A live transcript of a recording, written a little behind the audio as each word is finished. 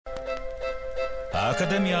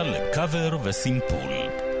האקדמיה לקאבר וסימפול.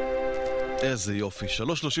 איזה יופי,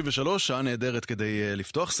 3:33, שעה נהדרת כדי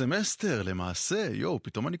לפתוח סמסטר, למעשה,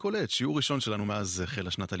 פתאום אני קולט, שיעור ראשון שלנו מאז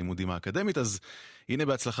החלה שנת הלימודים האקדמית, אז הנה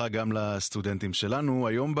בהצלחה גם לסטודנטים שלנו.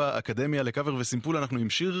 היום באקדמיה לקאבר וסימפול אנחנו עם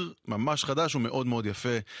שיר ממש חדש ומאוד מאוד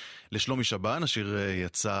יפה לשלומי שבן. השיר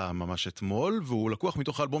יצא ממש אתמול, והוא לקוח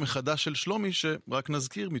מתוך האלבום החדש של שלומי, שרק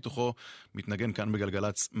נזכיר מתוכו מתנגן כאן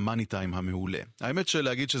בגלגלץ מאני טיים המעולה. האמת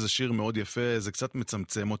שלהגיד שזה שיר מאוד יפה, זה קצת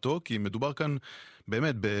מצמצם אותו, כי מדובר כאן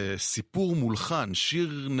באמת בסיפור מולחן,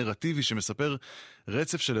 שיר נרטיבי שמספר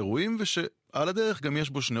רצף של אירועים, ושעל הדרך גם יש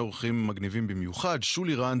בו שני אורחים מגניבים במיוחד,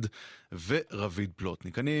 שולי רנד ורביד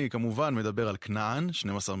פלוטניק. אני כמובן מדבר על כנען,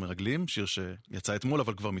 12 מרגלים, שיר שיצא אתמול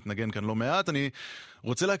אבל כבר מתנגן כאן לא מעט. אני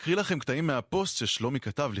רוצה להקריא לכם קטעים מהפוסט ששלומי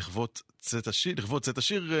כתב לכבוד צאת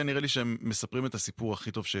השיר, נראה לי שהם מספרים את הסיפור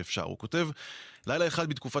הכי טוב שאפשר. הוא כותב, לילה אחד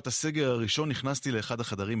בתקופת הסגר הראשון נכנסתי לאחד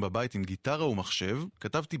החדרים בבית עם גיטרה ומחשב,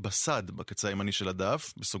 כתבתי בסד בקצה הימני של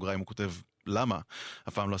הדף, בסוגריים הוא כותב למה?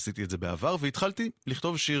 אף פעם לא עשיתי את זה בעבר, והתחלתי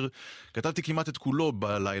לכתוב שיר. כתבתי כמעט את כולו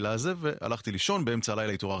בלילה הזה, והלכתי לישון, באמצע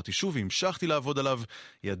הלילה התעוררתי שוב, והמשכתי לעבוד עליו,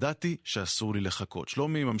 ידעתי שאסור לי לחכות.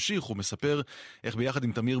 שלומי ממשיך, הוא מספר איך ביחד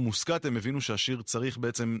עם תמיר מוסקת הם הבינו שהשיר צריך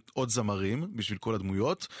בעצם עוד זמרים בשביל כל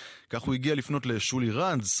הדמויות. כך הוא הגיע לפנות לשולי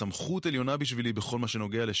רנד, סמכות עליונה בשבילי בכל מה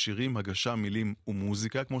שנוגע לשירים, הגשה, מילים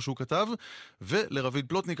ומוזיקה, כמו שהוא כתב, ולרביד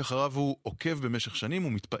פלוטניק אחריו הוא עוקב במשך שנים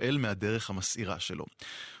ומתפעל מהדרך המסעירה שלו.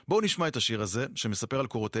 בואו נשמע את השיר הזה, שמספר על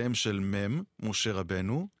קורותיהם של מם, משה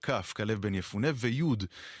רבנו, כף, כלב בן יפונה, ויוד,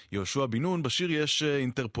 יהושע בן נון. בשיר יש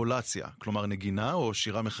אינטרפולציה, כלומר נגינה או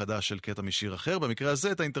שירה מחדש של קטע משיר אחר. במקרה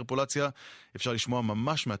הזה את האינטרפולציה אפשר לשמוע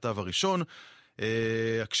ממש מהתו הראשון.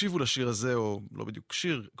 הקשיבו לשיר הזה, או לא בדיוק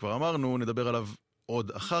שיר, כבר אמרנו, נדבר עליו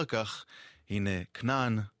עוד אחר כך. הנה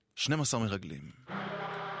כנען, 12 מרגלים.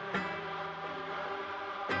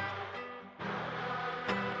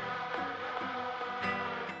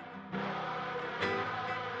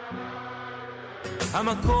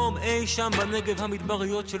 המקום אי שם בנגב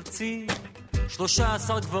המדבריות של צי,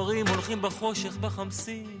 13 גברים הולכים בחושך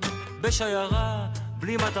בחמסים, בשיירה,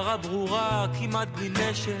 בלי מטרה ברורה, כמעט בלי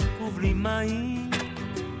נשק ובלי מים.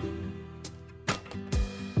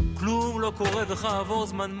 כלום לא קורה וכעבור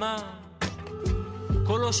זמן מה,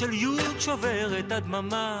 קולו של יוד שובר את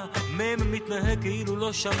הדממה, מם מתנהג כאילו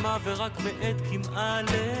לא שמע ורק מעט כמעה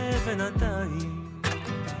לבינתיים.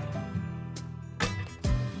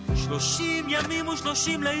 30 ימים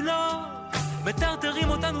ו30 לילות מטרטרים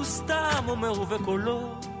אותנו סתם, אומר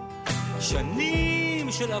ובקולו,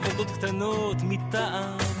 שנים של עבודות קטנות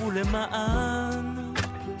מטעם ולמען.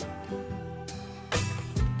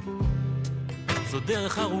 זאת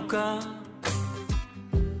דרך ארוכה,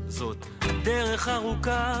 זאת דרך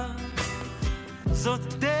ארוכה,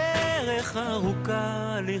 זאת דרך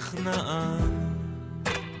ארוכה לכנען.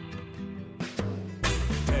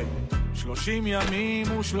 30 ימים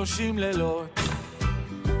ו30 לילות,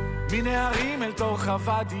 מנהרים אל תוך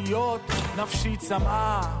הוואדיות, נפשי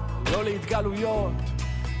צמאה, לא להתגלויות,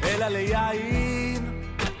 אלא ליין.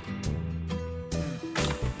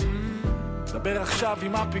 דבר עכשיו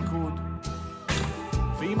עם הפיקוד,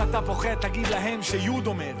 ואם אתה פוחד תגיד להם שיוד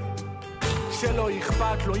אומר, שלא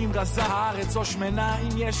אכפת לו אם רזה הארץ או שמנה, אם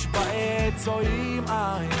יש בעץ או אם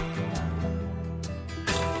עין.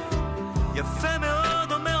 יפה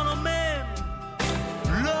מאוד אומר לו מם,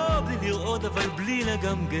 לא בלי לראות אבל בלי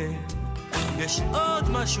לגמגם. יש עוד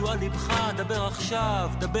משהו על לבך, דבר עכשיו,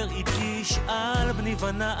 דבר איתי, שאל בני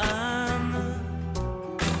ונען.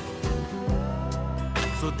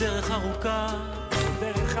 זו דרך ארוכה,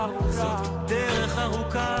 דרך ארוכה, זאת דרך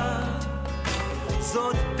ארוכה,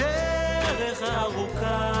 זאת דרך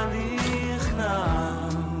ארוכה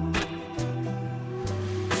לכנען.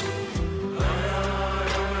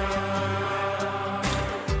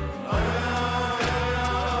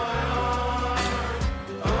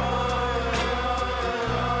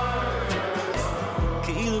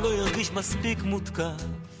 מספיק מותקף,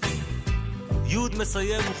 יוד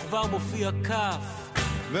מסיים וכבר מופיע כף,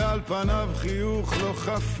 ועל פניו חיוך לא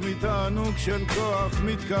חף מתענוג של כוח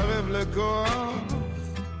מתקרב לכוח.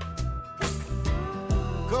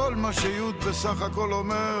 כל מה שיוד בסך הכל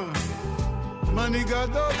אומר, מנהיג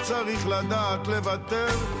גדול צריך לדעת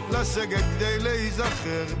לוותר, לסגת כדי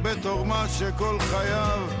להיזכר בתור מה שכל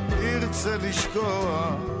חייו ירצה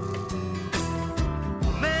לשכוח.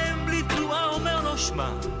 מם בלי תנועה אומר לו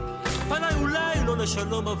שמה, פניי אולי לא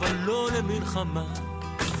לשלום אבל לא למלחמה,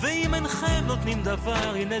 ואם אינכם נותנים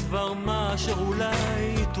דבר, הנה דבר מה אשר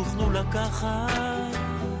אולי תוכלו לקחת.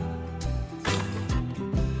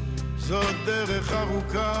 זאת דרך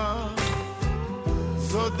ארוכה,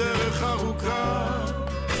 זאת דרך ארוכה,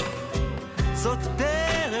 זאת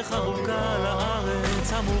דרך ארוכה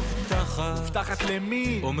לארץ המובטחת. מובטחת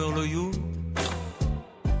למי? אומר לו יו.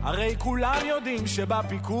 הרי כולם יודעים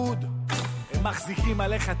שבפיקוד הם מחזיקים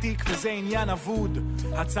עליך תיק וזה עניין אבוד.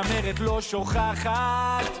 הצמרת לא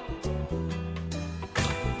שוכחת.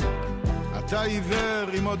 אתה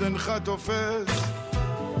עיוור אם עוד אינך תופס,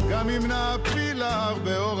 גם אם נעפיל להר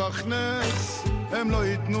באורח נס, הם לא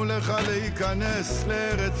ייתנו לך להיכנס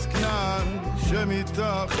לארץ כנען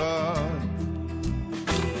שמתחת.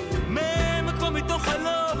 מהם כמו מתוך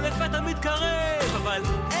חלום לפתע מתקרב, אבל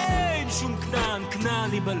אין שום כנען, כנען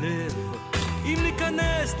לי בלב. אם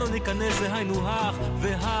ניכנס, לא ניכנס, זה היינו הך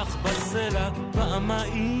והך בסלע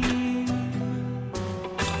פעמיים.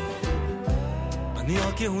 אני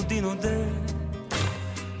רק יהודי נודד,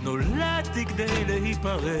 נולדתי כדי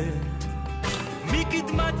להיפרד,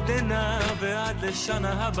 מקדמת דנה ועד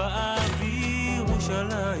לשנה הבאה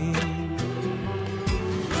בירושלים.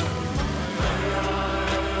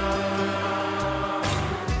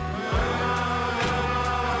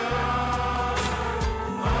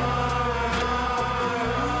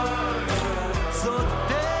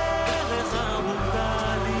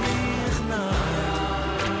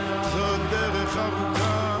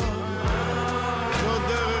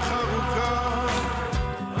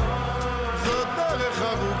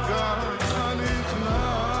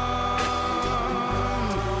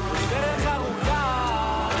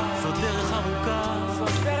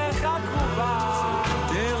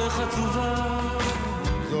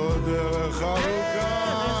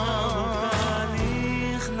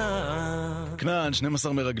 כנען,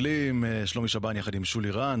 12 מרגלים, שלומי שבן יחד עם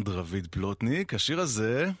שולי רנד, ורביד פלוטניק. השיר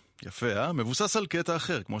הזה, יפה, מבוסס על קטע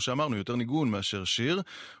אחר, כמו שאמרנו, יותר ניגון מאשר שיר.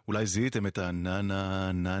 אולי זיהיתם את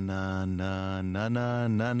הננה, ננה, ננה, ננה,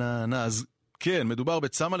 ננה, ננה. אז כן, מדובר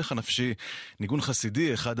בצמא לך נפשי, ניגון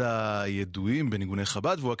חסידי, אחד הידועים בניגוני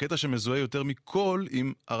חב"ד, והוא הקטע שמזוהה יותר מכל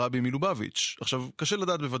עם הרבי מלובביץ'. עכשיו, קשה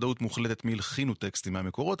לדעת בוודאות מוחלטת מי הלחינו טקסטים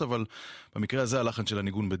מהמקורות, אבל במקרה הזה הלחן של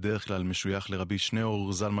הניגון בדרך כלל משוייך לרבי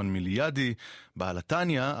שניאור זלמן מיליאדי, בעל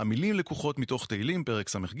התניא. המילים לקוחות מתוך תהילים, פרק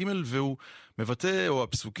ס"ג, והוא מבטא, או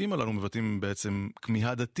הפסוקים הללו מבטאים בעצם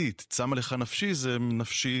כמיהה דתית. צמא לך נפשי זה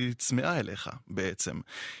נפשי צמאה אליך בעצם.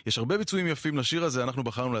 יש הרבה ביצועים יפים לשיר הזה, אנחנו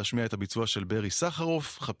בחרנו להשמיע את הביצוע של ברי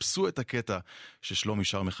סחרוף. חפשו את הקטע ששלומי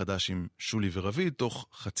שר מחדש עם שולי ורביד, תוך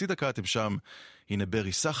חצי דקה אתם שם. הנה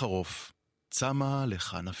ברי סחרוף, צמא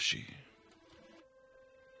לך נפשי.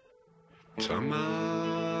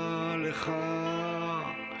 צמא לך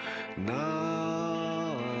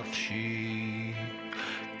נפשי,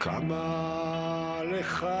 כמה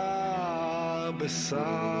לך בשרי,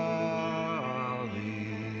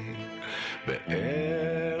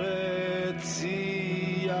 בארץ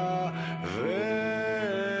צייה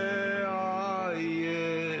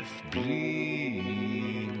ועייף בלי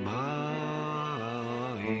מים.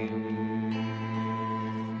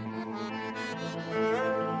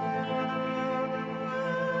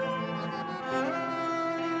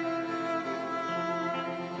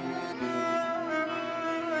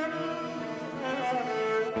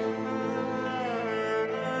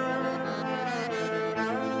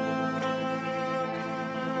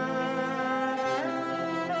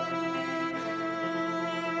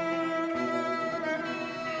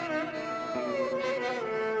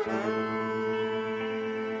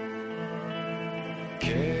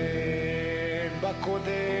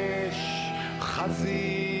 קודש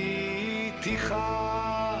חזיתיך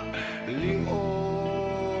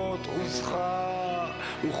לראות עוזך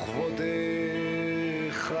וכבודך,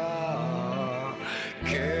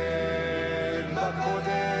 כן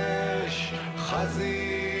בקודש חזיתיך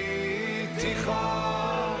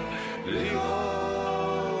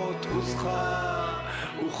לראות עוזך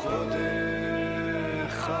וכבודך,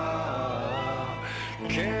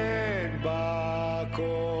 כן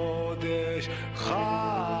בקודש חזיתיך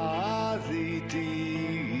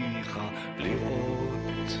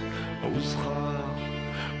לראות עוזך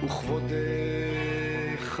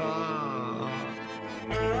וכבודך.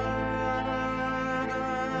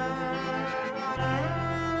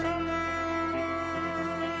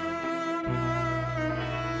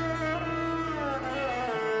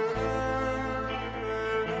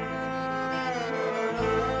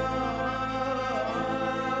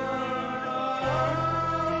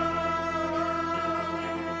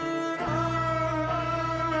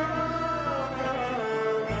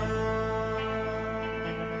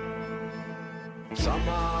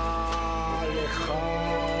 צמא לך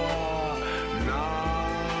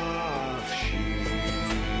נפשי,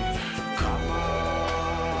 כמה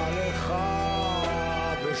לך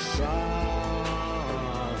בשרי,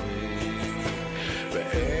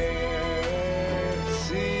 בארץ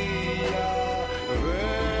צייה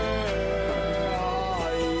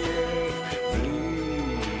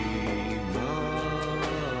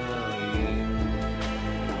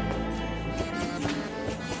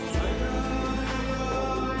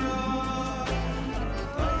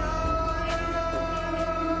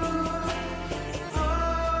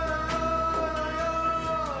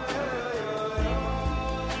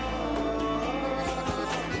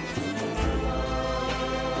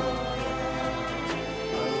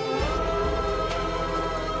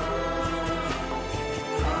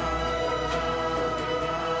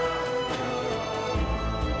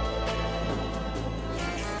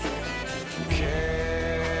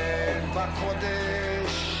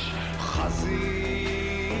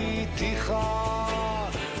חזיתיך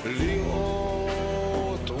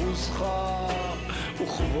לראות עוזך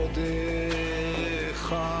וכבודך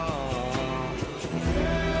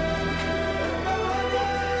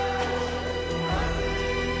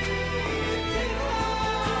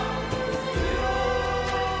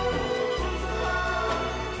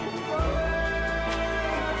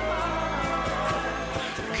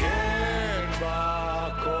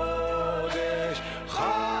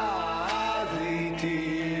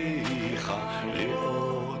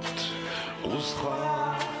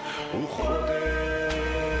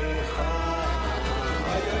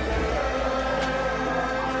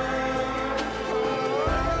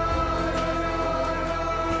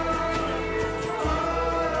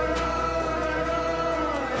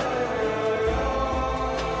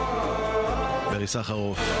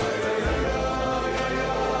סחרוף.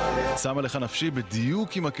 שמה לך נפשי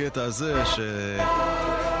בדיוק עם הקטע הזה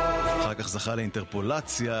שאחר כך זכה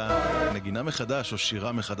לאינטרפולציה, נגינה מחדש או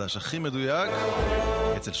שירה מחדש הכי מדויק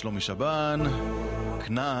אצל שלומי שבן,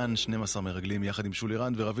 כנען, 12 מרגלים יחד עם שולי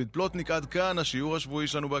ורביד פלוטניק. עד כאן השיעור השבועי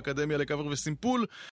שלנו באקדמיה לקאבר וסימפול.